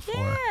grateful for?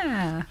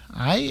 Yeah.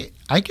 I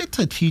get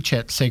to teach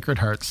at Sacred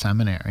Heart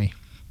Seminary.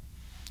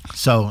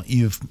 So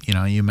you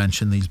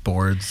mentioned these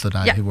boards that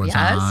I was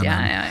on.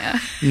 Yeah.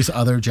 These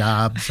other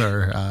jobs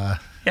or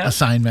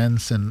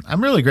assignments, and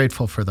I'm really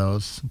grateful for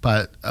those.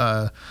 But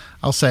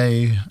I'll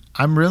say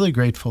I'm really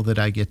grateful that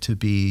I get to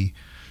be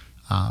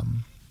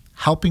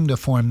helping to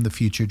form the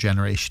future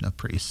generation of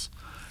priests,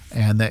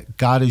 and that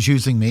God is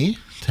using me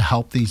to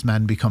help these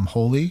men become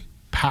holy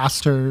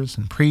pastors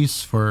and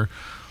priests for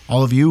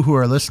all of you who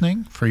are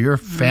listening, for your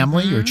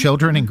family, your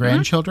children and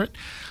grandchildren.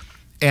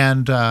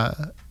 And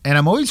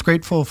I'm always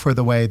grateful for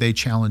the way they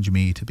challenge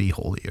me to be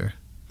holier.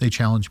 They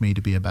challenge me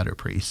to be a better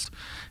priest.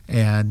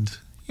 And,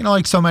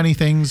 like so many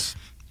things,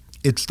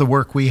 it's the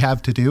work we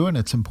have to do, and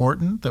it's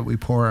important that we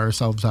pour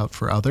ourselves out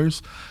for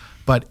others.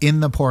 But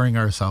in the pouring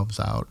ourselves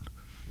out,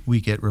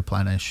 we get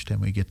replenished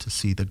and we get to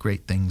see the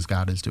great things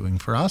God is doing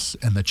for us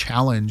and the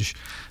challenge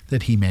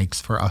that he makes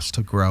for us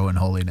to grow in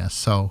holiness.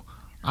 So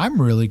I'm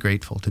really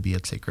grateful to be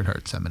at Sacred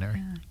Heart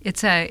Seminary.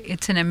 Yeah.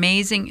 It's an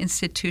amazing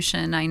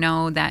institution. I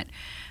know that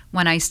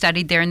when I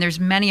studied there, and there's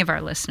many of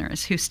our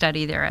listeners who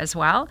study there as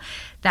well,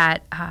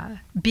 that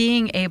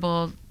being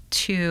able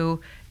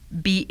to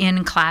be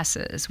in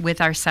classes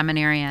with our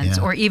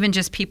seminarians or even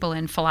just people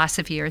in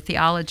philosophy or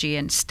theology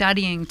and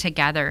studying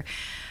together,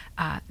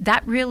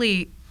 that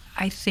really,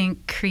 I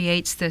think,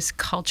 creates this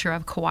culture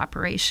of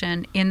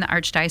cooperation in the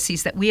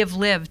Archdiocese that we have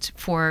lived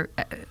for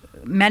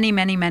many,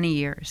 many, many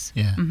years.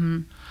 Yeah.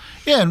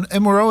 Yeah,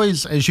 and we're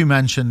always, as you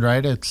mentioned,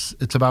 right,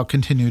 it's about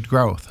continued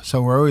growth.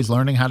 So we're always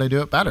learning how to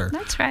do it better.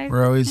 That's right.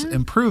 We're always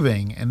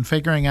improving and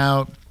figuring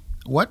out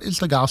what is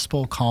the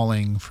gospel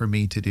calling for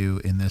me to do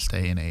in this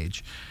day and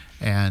age.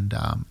 And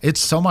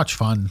it's so much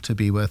fun to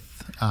be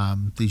with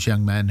these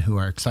young men who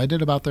are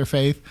excited about their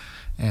faith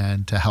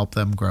and to help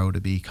them grow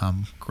to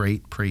become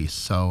great priests.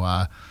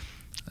 So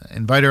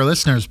invite our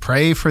listeners,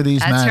 pray for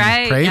these men.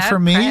 Right. Pray for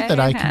me that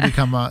I can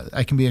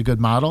I can be a good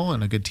model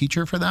and a good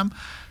teacher for them,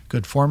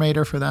 good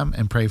formator for them,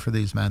 and pray for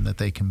these men that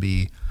they can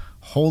be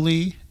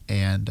holy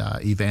and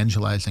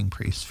evangelizing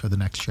priests for the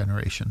next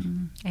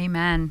generation.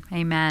 Amen.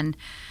 Amen.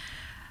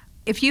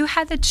 If you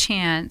had the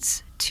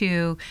chance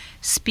to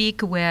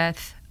speak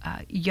with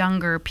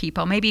younger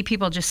people, maybe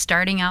people just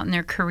starting out in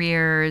their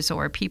careers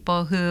or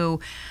people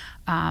who,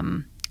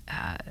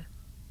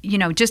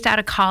 just out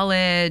of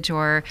college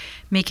or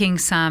making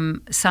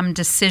some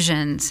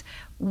decisions,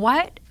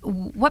 what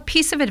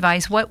piece of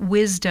advice, what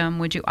wisdom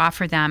would you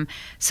offer them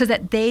so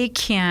that they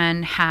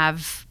can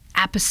have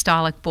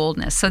apostolic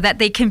boldness, so that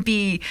they can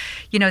be,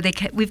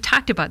 we've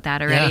talked about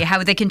that already,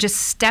 how they can just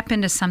step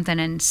into something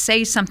and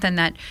say something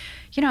that,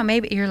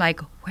 maybe you're like,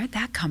 where'd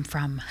that come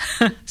from?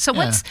 So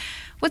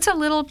what's a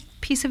little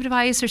piece of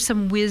advice or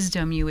some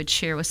wisdom you would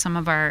share with some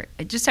of our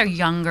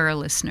younger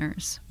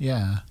listeners?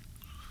 Yeah.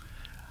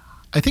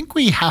 I think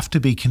we have to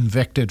be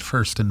convicted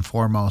first and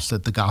foremost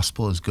that the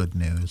gospel is good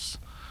news,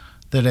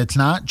 that it's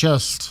not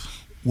just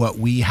what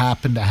we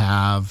happen to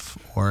have,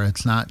 or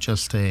it's not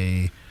just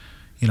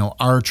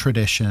our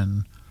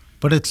tradition,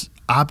 but it's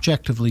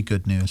objectively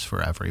good news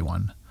for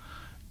everyone.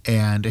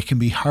 And it can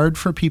be hard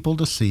for people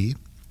to see.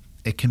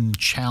 It can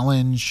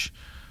challenge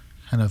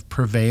kind of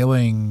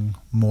prevailing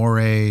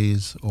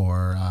mores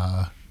or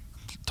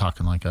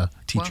talking like a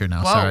teacher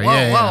now. Sorry.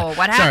 Whoa.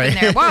 What happened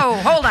there? Whoa,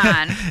 hold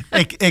on.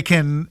 It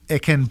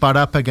can butt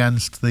up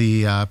against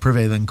the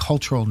prevailing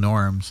cultural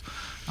norms.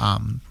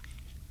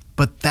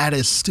 But that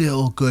is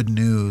still good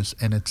news,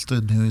 and it's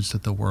the news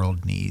that the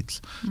world needs.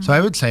 Mm-hmm. So I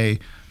would say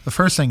the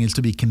first thing is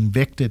to be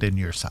convicted in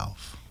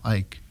yourself.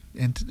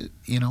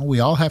 We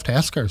all have to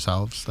ask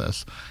ourselves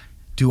this.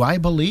 Do I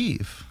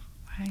believe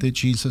that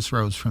Jesus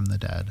rose from the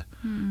dead?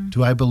 Mm-hmm.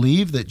 Do I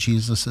believe that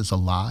Jesus is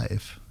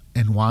alive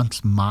and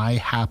wants my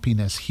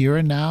happiness here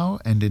and now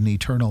and in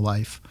eternal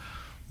life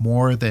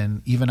more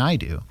than even I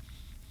do?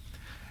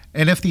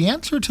 And if the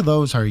answer to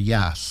those are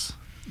yes,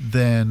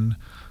 then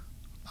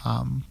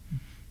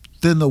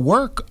the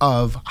work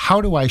of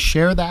how do I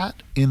share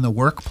that in the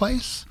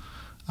workplace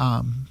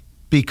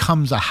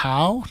becomes a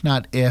how,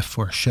 not if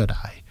or should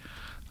I.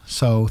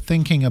 So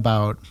thinking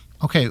about,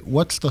 okay,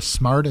 what's the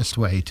smartest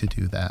way to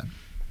do that?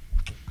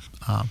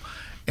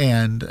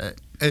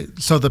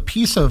 So the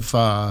piece of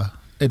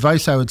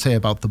advice I would say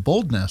about the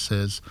boldness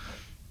is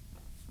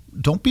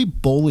don't be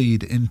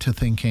bullied into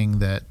thinking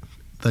that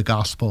the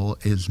gospel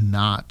is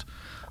not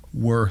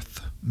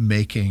worth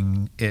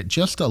making it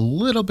just a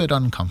little bit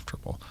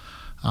uncomfortable.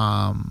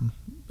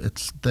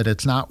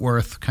 It's not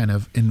worth kind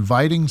of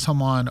inviting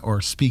someone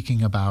or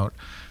speaking about,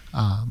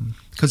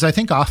 because I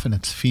think often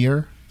it's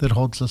fear that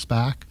holds us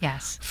back.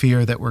 Yes.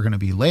 Fear that we're going to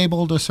be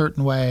labeled a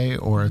certain way,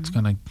 or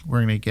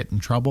we're going to get in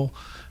trouble.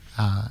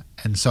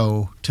 And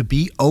so to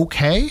be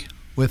okay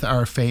with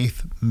our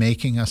faith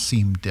making us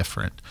seem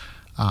different,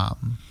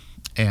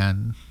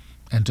 and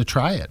to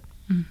try it.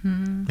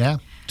 Mm-hmm. Yeah,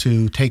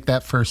 to take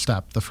that first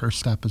step. The first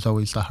step is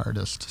always the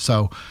hardest.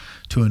 So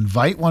to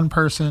invite one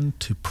person,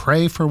 to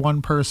pray for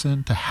one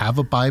person, to have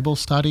a Bible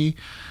study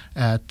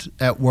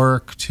at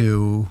work,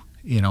 to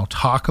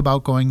talk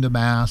about going to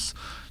Mass,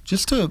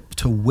 just to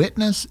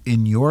witness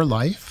in your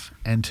life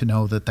and to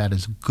know that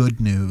is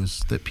good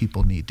news that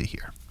people need to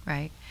hear.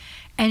 Right.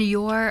 And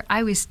I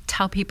always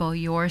tell people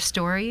your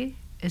story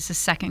is the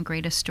second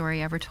greatest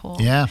story ever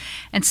told. Yeah.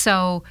 And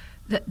so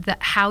the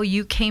how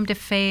you came to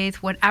faith,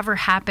 whatever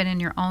happened in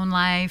your own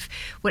life,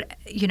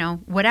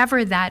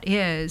 whatever that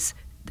is,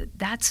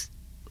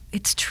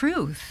 it's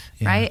truth,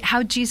 right?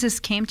 How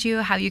Jesus came to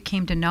you, how you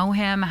came to know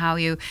him, how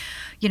you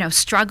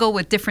struggle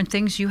with different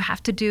things you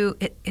have to do.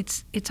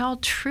 It's all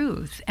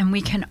truth, and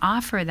we can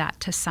offer that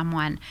to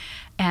someone.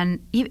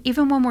 And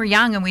even when we're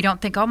young and we don't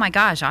think, oh my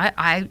gosh,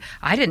 I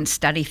didn't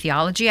study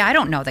theology, I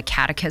don't know the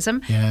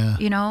catechism.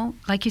 Yeah.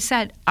 Like you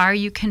said, are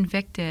you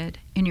convicted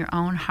in your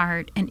own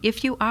heart? And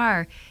if you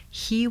are,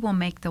 he will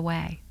make the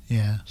way.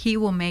 Yeah.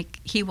 I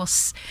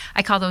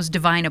call those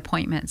divine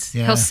appointments.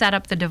 Yeah. He'll set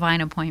up the divine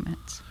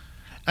appointments.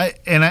 I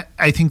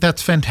think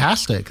that's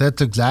fantastic.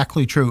 That's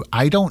exactly true.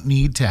 I don't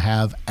need to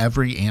have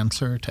every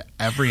answer to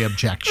every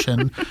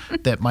objection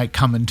that might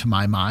come into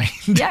my mind.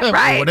 Yeah,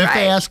 right. What if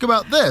they ask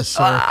about this?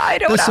 Or I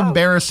don't this know.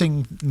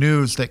 Embarrassing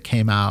news that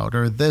came out,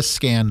 or this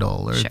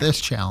scandal, or Sure.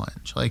 this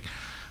challenge. Like,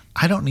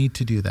 I don't need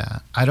to do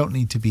that. I don't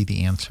need to be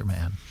the answer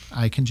man.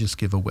 I can just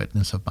give a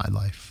witness of my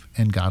life,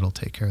 and God will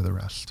take care of the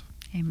rest.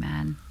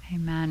 Amen.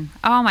 Amen.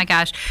 Oh my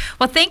gosh.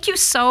 Well, thank you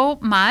so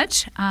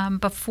much.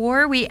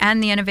 Before we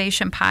end the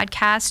Innovation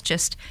Podcast,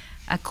 just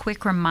a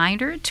quick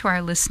reminder to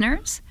our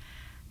listeners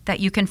that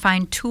you can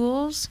find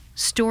tools,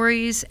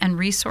 stories, and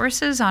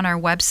resources on our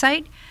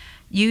website,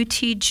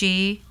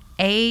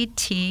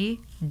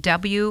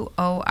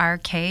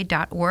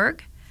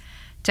 utgatwork.org,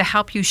 to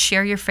help you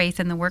share your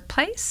faith in the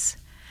workplace.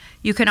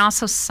 You can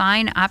also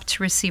sign up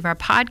to receive our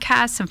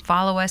podcasts and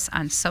follow us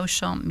on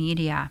social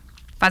media.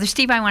 Father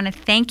Steve, I want to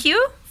thank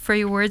you for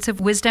your words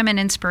of wisdom and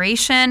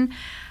inspiration.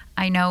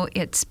 I know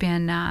it's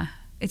been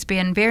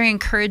very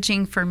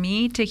encouraging for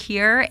me to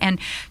hear, and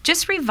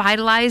just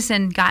revitalized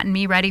and gotten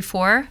me ready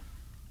for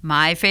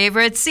my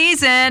favorite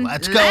season.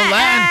 Let's go,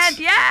 Lent.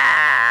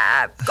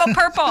 Yeah, go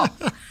purple.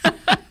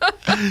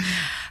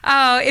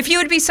 Oh, if you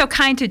would be so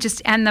kind to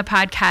just end the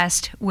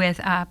podcast with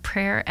a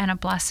prayer and a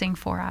blessing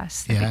for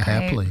us. That'd be great.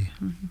 Happily.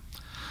 Mm-hmm.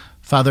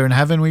 Father in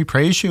heaven, we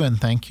praise you and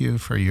thank you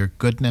for your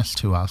goodness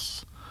to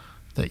us,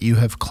 that you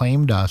have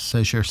claimed us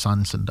as your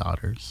sons and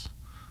daughters,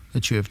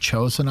 that you have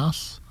chosen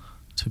us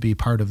to be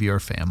part of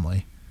your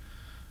family.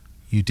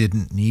 You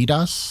didn't need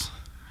us.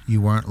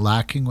 You weren't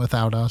lacking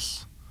without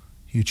us.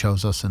 You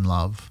chose us in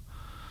love,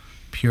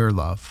 pure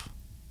love.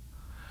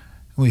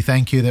 And we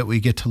thank you that we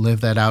get to live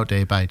that out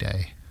day by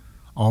day,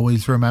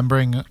 always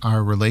remembering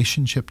our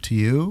relationship to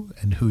you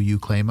and who you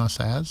claim us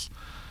as,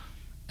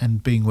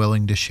 and being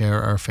willing to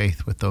share our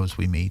faith with those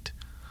we meet.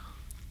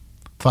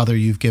 Father,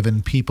 you've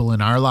given people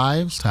in our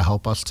lives to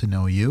help us to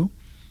know you.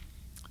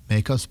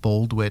 Make us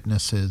bold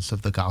witnesses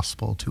of the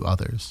gospel to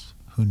others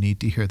who need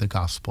to hear the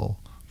gospel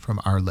from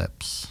our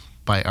lips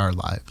by our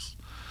lives.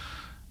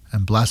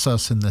 And bless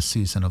us in this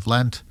season of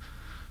Lent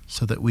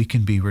so that we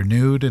can be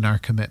renewed in our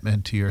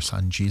commitment to your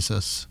Son,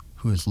 Jesus,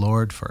 who is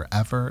Lord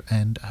forever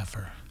and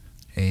ever.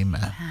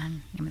 Amen.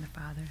 In the name of the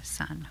Father,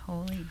 Son,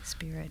 Holy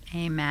Spirit.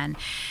 Amen.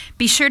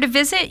 Be sure to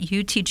visit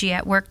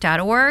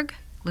utgatwork.org.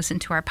 Listen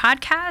to our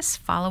podcasts,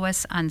 follow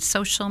us on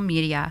social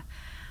media.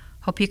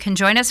 Hope you can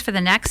join us for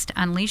the next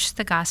Unleash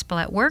the Gospel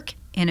at Work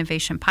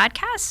Innovation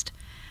Podcast.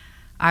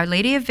 Our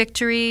Lady of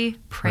Victory,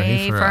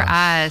 pray for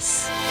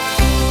us.